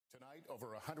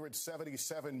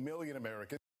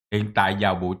Hiện tại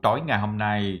vào buổi tối ngày hôm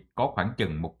nay, có khoảng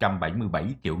chừng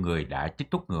 177 triệu người đã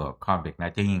chích thuốc ngừa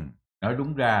COVID-19. Nói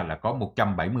đúng ra là có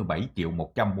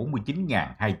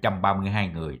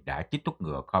 177.149.232 người đã chích thuốc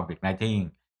ngừa COVID-19,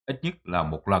 ít nhất là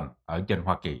một lần ở trên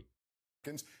Hoa Kỳ.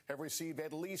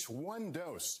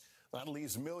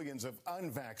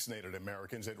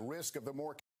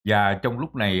 Và trong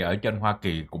lúc này ở trên Hoa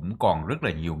Kỳ cũng còn rất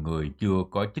là nhiều người chưa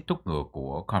có chích thuốc ngừa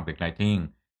của COVID-19,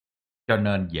 cho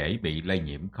nên dễ bị lây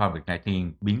nhiễm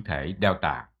COVID-19 biến thể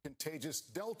Delta.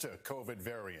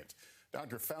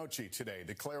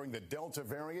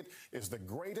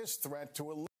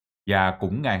 Và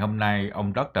cũng ngày hôm nay,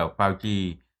 ông Dr.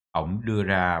 Fauci, ông đưa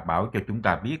ra báo cho chúng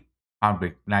ta biết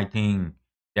COVID-19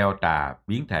 Delta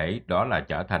biến thể đó là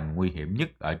trở thành nguy hiểm nhất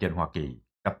ở trên Hoa Kỳ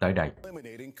sắp tới đây.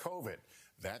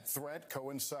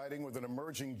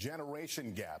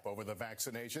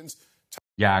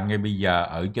 Và ngay bây giờ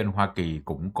ở trên Hoa Kỳ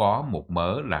cũng có một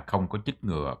mớ là không có chích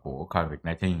ngừa của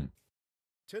COVID-19.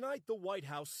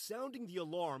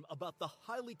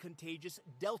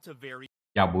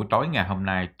 Vào buổi tối ngày hôm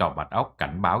nay, Tòa Bạch Ốc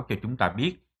cảnh báo cho chúng ta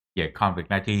biết về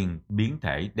COVID-19 biến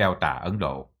thể Delta Ấn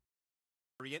Độ.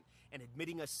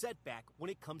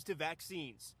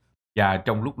 Và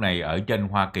trong lúc này ở trên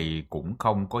Hoa Kỳ cũng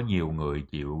không có nhiều người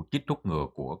chịu chích thuốc ngừa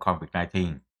của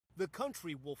COVID-19.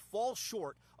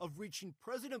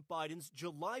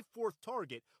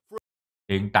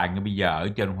 Hiện tại ngay bây giờ ở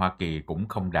trên Hoa Kỳ cũng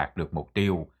không đạt được mục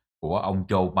tiêu của ông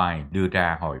Joe Biden đưa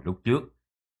ra hồi lúc trước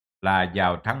là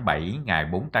vào tháng 7 ngày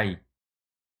 4 tây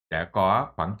sẽ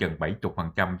có khoảng chừng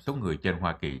 70% số người trên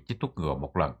Hoa Kỳ chích thuốc ngừa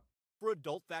một lần.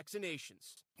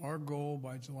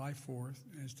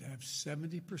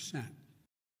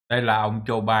 Đây là ông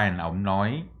Joe Biden, ông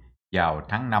nói vào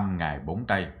tháng 5 ngày 4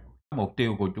 tây. Mục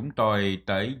tiêu của chúng tôi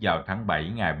tới vào tháng 7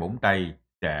 ngày 4 tây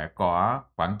sẽ có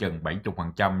khoảng chừng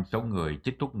 70% số người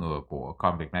chích thuốc ngừa của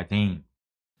COVID-19.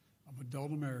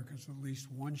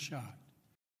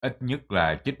 Ít nhất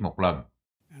là chích một lần.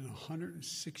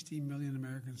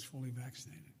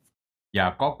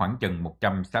 Và có khoảng chừng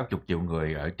 160 triệu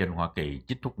người ở trên Hoa Kỳ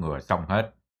chích thuốc ngừa xong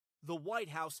hết.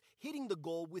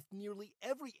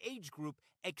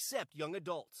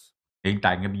 Hiện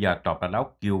tại ngay bây giờ Tòa Bạch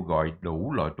Ốc kêu gọi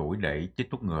đủ loại tuổi để chích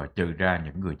thuốc ngừa trừ ra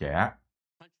những người trẻ.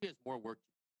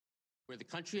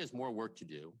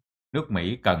 Nước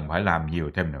Mỹ cần phải làm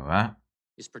nhiều thêm nữa.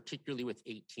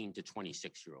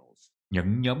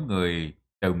 Những nhóm người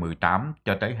từ 18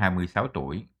 cho tới 26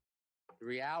 tuổi.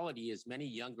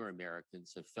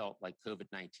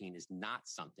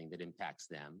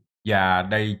 Và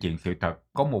đây chuyện sự thật,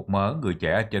 có một mớ người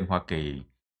trẻ ở trên Hoa Kỳ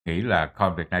nghĩ là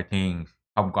COVID-19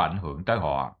 không có ảnh hưởng tới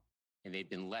họ.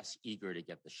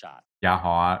 Và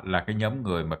họ là cái nhóm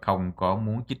người mà không có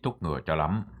muốn chích thuốc ngừa cho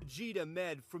lắm.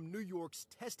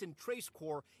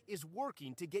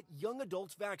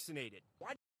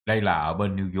 Đây là ở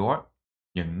bên New York.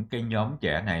 Những cái nhóm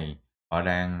trẻ này, họ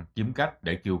đang kiếm cách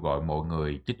để kêu gọi mọi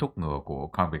người chích thuốc ngừa của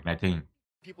COVID-19.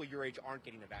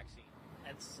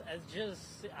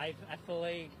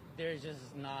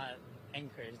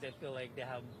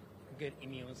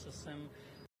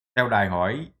 Theo đài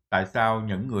hỏi, tại sao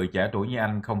những người trẻ tuổi như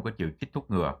anh không có chịu chích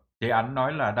thuốc ngừa? Thì anh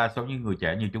nói là đa số những người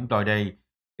trẻ như chúng tôi đây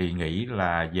thì nghĩ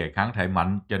là về kháng thể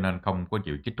mạnh cho nên không có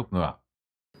chịu chích thuốc ngừa.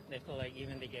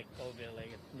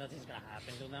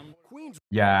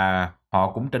 Và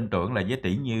họ cũng tin tưởng là với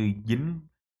tỷ như dính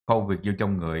COVID vô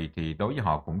trong người thì đối với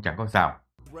họ cũng chẳng có sao.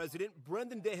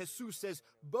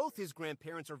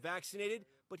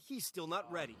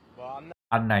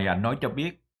 Anh này anh nói cho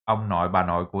biết ông nội bà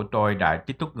nội của tôi đã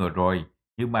chích thuốc ngừa rồi,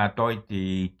 nhưng mà tôi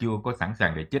thì chưa có sẵn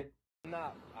sàng để chích.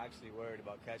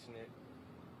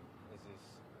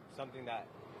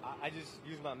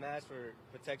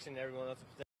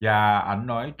 Và anh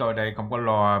nói tôi đây không có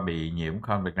lo bị nhiễm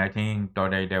COVID-19, tôi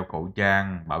đây đeo khẩu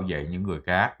trang bảo vệ những người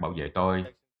khác, bảo vệ tôi.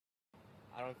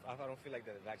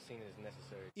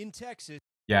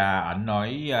 Và anh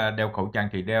nói đeo khẩu trang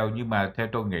thì đeo, nhưng mà theo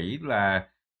tôi nghĩ là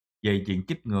về chuyện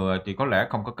chích ngừa thì có lẽ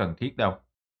không có cần thiết đâu.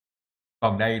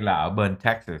 Còn đây là ở bên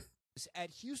Texas.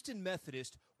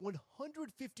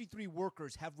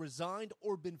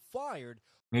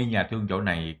 Ngay nhà thương chỗ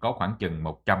này có khoảng chừng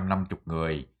 150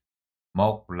 người.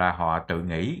 Một là họ tự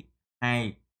nghỉ,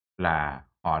 hai là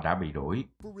họ đã bị đuổi.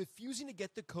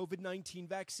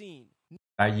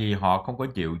 Tại vì họ không có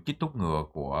chịu chích thuốc ngừa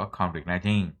của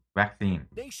COVID-19 vaccine.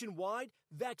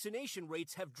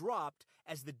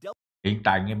 Hiện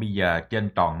tại ngay bây giờ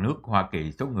trên toàn nước Hoa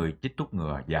Kỳ số người chích thuốc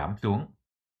ngừa giảm xuống.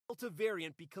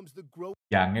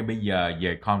 Và ngay bây giờ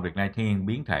về COVID-19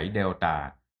 biến thể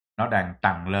Delta nó đang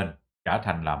tăng lên. trở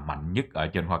thành là mạnh nhất ở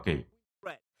trên Hoa Kỳ.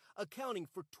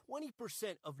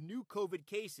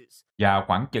 Và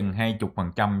khoảng chừng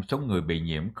 20% số người bị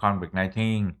nhiễm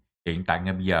COVID-19 hiện tại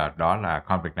ngay bây giờ đó là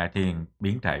COVID-19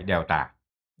 biến thể Delta.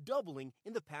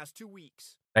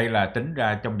 Đây là tính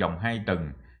ra trong vòng 2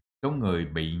 tuần, số người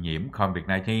bị nhiễm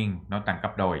COVID-19 nó tăng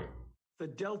gấp đôi.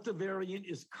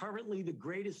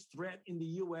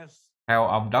 Theo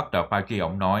ông Dr. Fauci,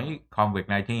 ông nói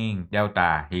COVID-19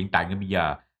 Delta hiện tại ngay bây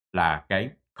giờ là cái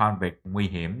COVID nguy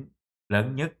hiểm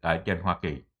lớn nhất ở trên Hoa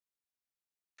Kỳ.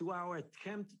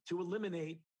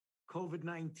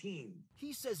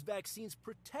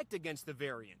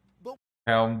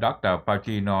 Theo ông Dr.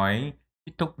 Fauci nói,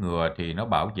 chích thuốc ngừa thì nó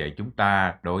bảo vệ chúng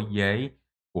ta đối với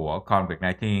của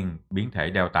COVID-19 biến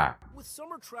thể Delta.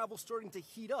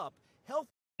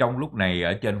 Trong lúc này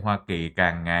ở trên Hoa Kỳ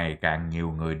càng ngày càng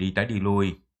nhiều người đi tới đi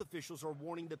lui.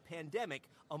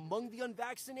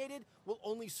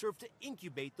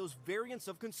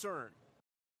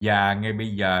 Và ngay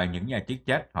bây giờ những nhà chức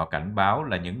trách họ cảnh báo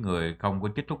là những người không có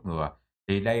chích thuốc ngừa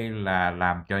thì đây là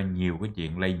làm cho nhiều cái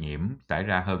chuyện lây nhiễm xảy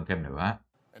ra hơn thêm nữa.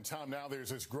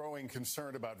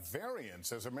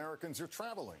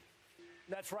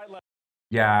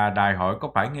 Và đòi hỏi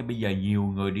có phải ngay bây giờ nhiều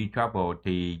người đi travel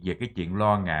thì về cái chuyện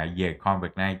lo ngại về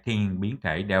COVID-19 biến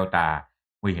thể Delta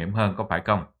nguy hiểm hơn có phải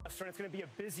không?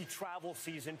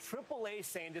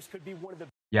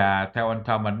 Và theo anh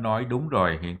Tom, anh nói đúng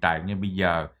rồi, hiện tại như bây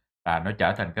giờ là nó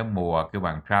trở thành cái mùa kêu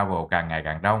bằng travel càng ngày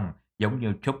càng đông, giống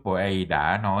như AAA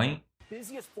đã nói.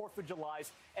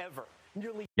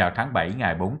 Vào tháng 7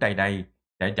 ngày 4 tây đây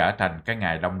sẽ trở thành cái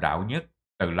ngày đông đảo nhất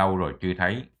từ lâu rồi chưa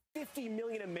thấy.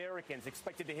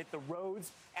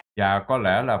 Và có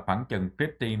lẽ là khoảng chừng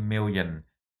 50 million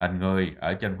người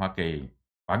ở trên Hoa Kỳ,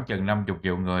 khoảng chừng 50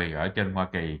 triệu người ở trên Hoa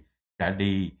Kỳ sẽ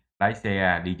đi lái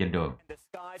xe đi trên đường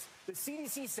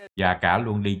và cả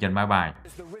luôn đi trên máy bay.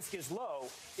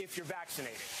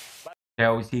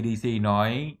 Theo CDC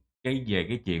nói về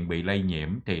cái chuyện bị lây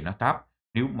nhiễm thì nó thấp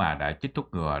nếu mà đã chích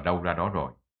thuốc ngừa đâu ra đó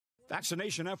rồi.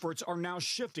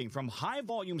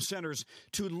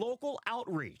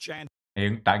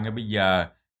 Hiện tại ngay bây giờ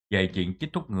về chuyện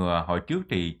chích thuốc ngừa, hồi trước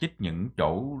thì chích những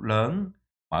chỗ lớn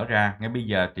mở ra, ngay bây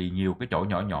giờ thì nhiều cái chỗ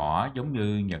nhỏ nhỏ giống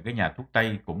như những cái nhà thuốc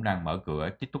Tây cũng đang mở cửa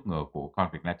chích thuốc ngừa của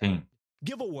COVID-19.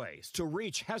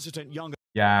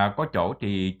 Và có chỗ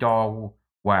thì cho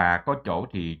quà, có chỗ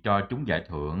thì cho chúng giải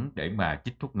thưởng để mà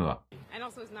chích thuốc ngừa.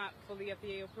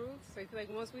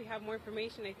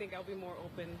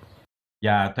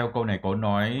 Và theo cô này, cô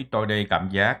nói tôi đây cảm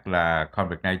giác là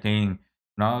COVID-19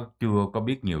 nó chưa có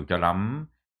biết nhiều cho lắm.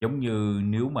 Giống như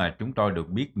nếu mà chúng tôi được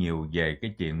biết nhiều về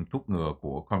cái chuyện thuốc ngừa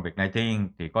của COVID-19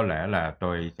 thì có lẽ là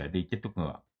tôi sẽ đi chích thuốc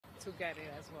ngừa.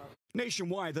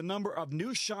 Nationwide, the number of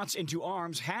new shots into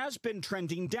arms has been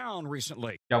trending down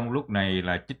recently. Trong lúc này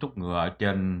là chích thuốc ngừa ở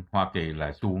trên Hoa Kỳ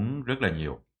là xuống rất là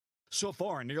nhiều. So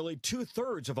far, nearly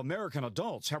 2/3 of American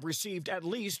adults have received at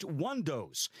least one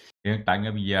dose. Hiện tại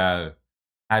ngay bây giờ,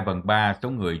 2/3 số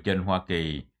người trên Hoa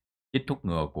Kỳ chích thuốc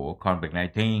ngừa của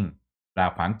COVID-19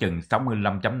 là khoảng chừng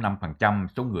 65.5%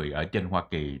 số người ở trên Hoa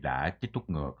Kỳ đã chích thuốc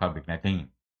ngừa COVID-19.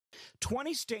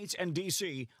 20 states and DC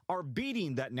are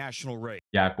beating that national rate.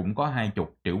 Và cũng có 20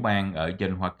 tiểu bang ở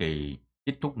trên Hoa Kỳ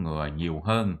chích thuốc ngừa nhiều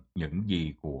hơn những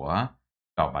gì của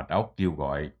Tòa Bạch Ốc kêu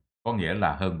gọi, có nghĩa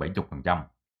là hơn 70%.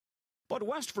 But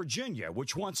West Virginia,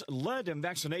 which once led in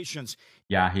vaccinations,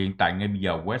 và hiện tại ngay bây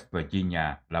giờ West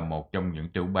Virginia là một trong những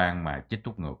tiểu bang mà chích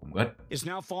thuốc ngừa cũng ít. is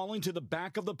now falling to the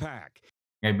back of the pack.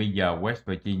 Ngay bây giờ West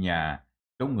Virginia,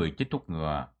 số người chích thuốc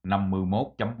ngừa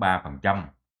 51.3%.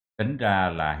 Tính ra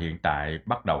là hiện tại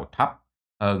bắt đầu thấp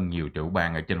hơn nhiều tiểu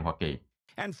bang ở trên Hoa Kỳ.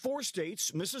 And 4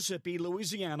 states, Mississippi,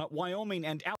 Louisiana, Wyoming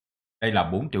and Đây là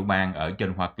 4 tiểu bang ở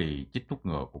trên Hoa Kỳ chích thuốc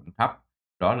ngừa cũng thấp.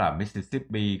 Đó là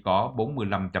Mississippi có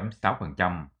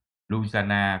 45.6%,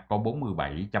 Louisiana có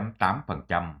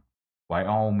 47.8%,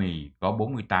 Wyoming có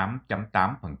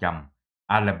 48.8%,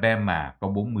 Alabama có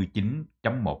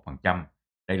 49.1%.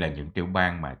 Đây là những tiểu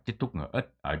bang mà chích thuốc ngừa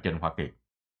ít ở trên Hoa Kỳ.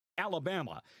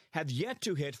 Alabama have yet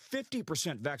to hit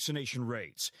 50% vaccination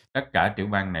rates. Tất cả tiểu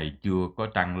bang này chưa có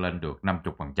tăng lên được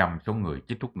 50% số người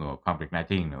chích thuốc ngừa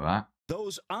COVID-19 nữa.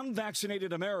 Those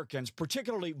unvaccinated Americans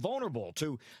particularly vulnerable to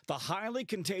the highly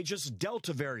contagious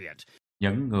Delta variant.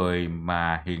 Những người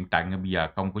mà hiện tại ngay bây giờ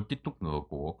không có chích thuốc ngừa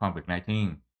của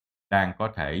COVID-19 đang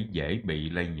có thể dễ bị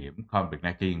lây nhiễm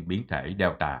COVID-19 biến thể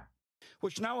Delta,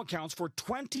 which now accounts for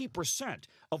 20%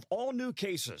 of all new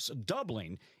cases,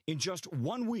 doubling in just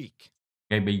one week.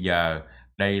 Ngay bây giờ,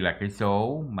 đây là cái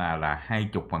số mà là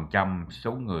 20%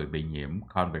 số người bị nhiễm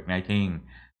COVID-19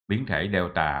 biến thể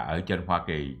Delta ở trên Hoa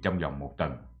Kỳ trong vòng một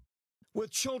tuần. With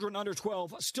children under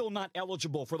 12 still not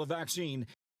eligible for the vaccine.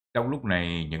 Trong lúc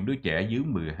này, những đứa trẻ dưới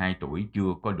 12 tuổi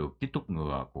chưa có được chích thuốc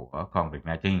ngừa của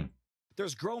COVID-19.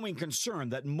 There's growing concern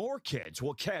that more kids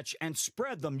will catch and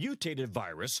spread the mutated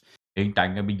virus. Hiện tại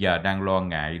ngay bây giờ đang lo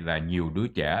ngại là nhiều đứa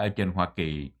trẻ ở trên Hoa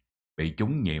Kỳ bị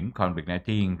trúng nhiễm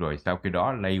COVID-19 rồi sau khi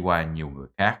đó lây qua nhiều người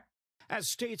khác. As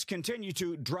states continue to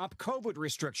drop COVID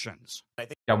restrictions.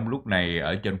 Trong lúc này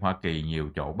ở trên Hoa Kỳ nhiều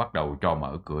chỗ bắt đầu cho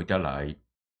mở cửa trở lại.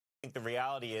 The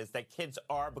reality is that kids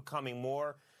are becoming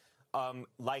more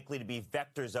likely to be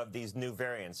vectors of these new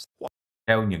variants.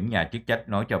 Theo những nhà chức trách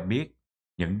nói cho biết,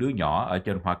 những đứa nhỏ ở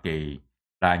trên Hoa Kỳ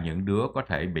là những đứa có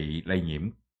thể bị lây nhiễm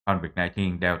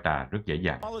COVID-19 Delta rất dễ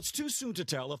dàng. While it's too soon to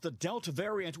tell if the Delta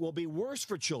variant will be worse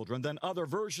for children than other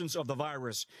versions of the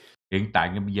virus. Hiện tại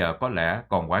ngay bây giờ có lẽ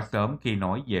còn quá sớm khi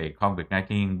nói về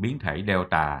COVID-19 biến thể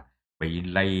Delta bị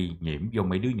lây nhiễm vô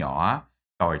mấy đứa nhỏ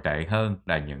tồi tệ hơn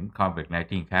là những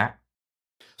COVID-19 khác.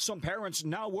 Some parents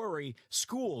now worry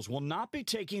schools will not be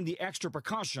taking the extra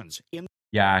precautions in.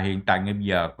 Và hiện tại ngay bây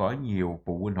giờ có nhiều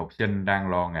phụ huynh học sinh đang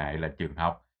lo ngại là trường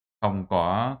học không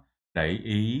có để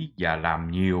ý và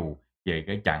làm nhiều về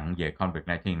cái chặn về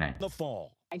COVID-19 này. The fall.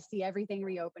 I see everything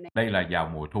reopening. Đây là vào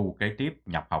mùa thu kế tiếp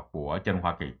nhập học của trên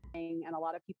Hoa Kỳ. And a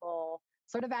lot of people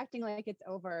sort of acting like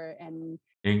it's over and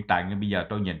Hiện tại ngay bây giờ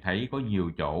tôi nhìn thấy có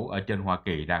nhiều chỗ ở trên Hoa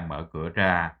Kỳ đang mở cửa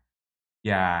ra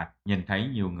và nhìn thấy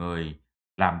nhiều người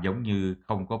làm giống như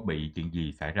không có bị chuyện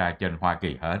gì xảy ra trên Hoa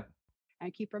Kỳ hết. I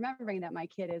keep remembering that my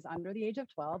kid is under the age of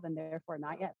 12 and therefore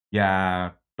not yet.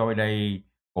 Và tôi đây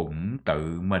cũng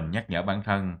tự mình nhắc nhở bản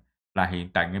thân là hiện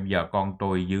tại ngay bây giờ con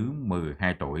tôi dưới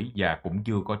 12 tuổi và cũng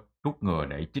chưa có thuốc ngừa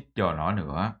để chích cho nó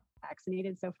nữa.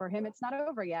 Vaccinated, so for him it's not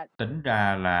over yet. Tính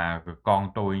ra là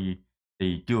con tôi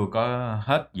thì chưa có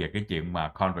hết về cái chuyện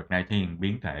mà COVID-19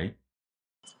 biến thể.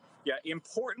 Yeah,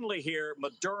 importantly here,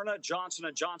 Moderna,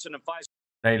 Johnson & Johnson and Pfizer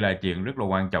Đây là chuyện rất là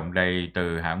quan trọng đây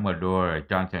từ hãng Moderna,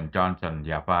 Johnson Johnson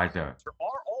và Pfizer.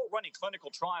 are all running clinical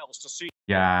trials to see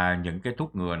Và những cái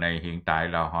thuốc ngừa này hiện tại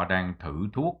là họ đang thử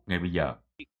thuốc ngay bây giờ.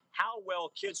 how well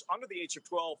kids under the age of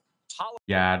 12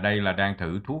 Và đây là đang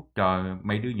thử thuốc cho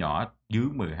mấy đứa nhỏ dưới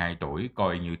 12 tuổi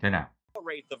coi như thế nào.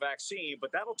 tolerate the vaccine,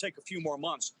 but that'll take a few more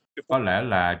months Có before lẽ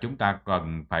là chúng ta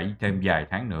cần phải thêm vài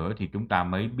tháng nữa thì chúng ta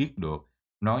mới biết được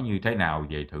nó như thế nào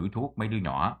về thử thuốc mấy đứa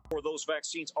nhỏ. those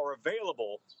vaccines are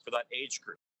available for that age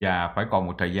group. Và phải còn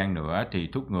một thời gian nữa thì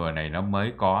thuốc ngừa này nó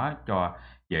mới có cho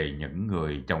về những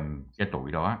người trong cái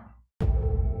tuổi đó.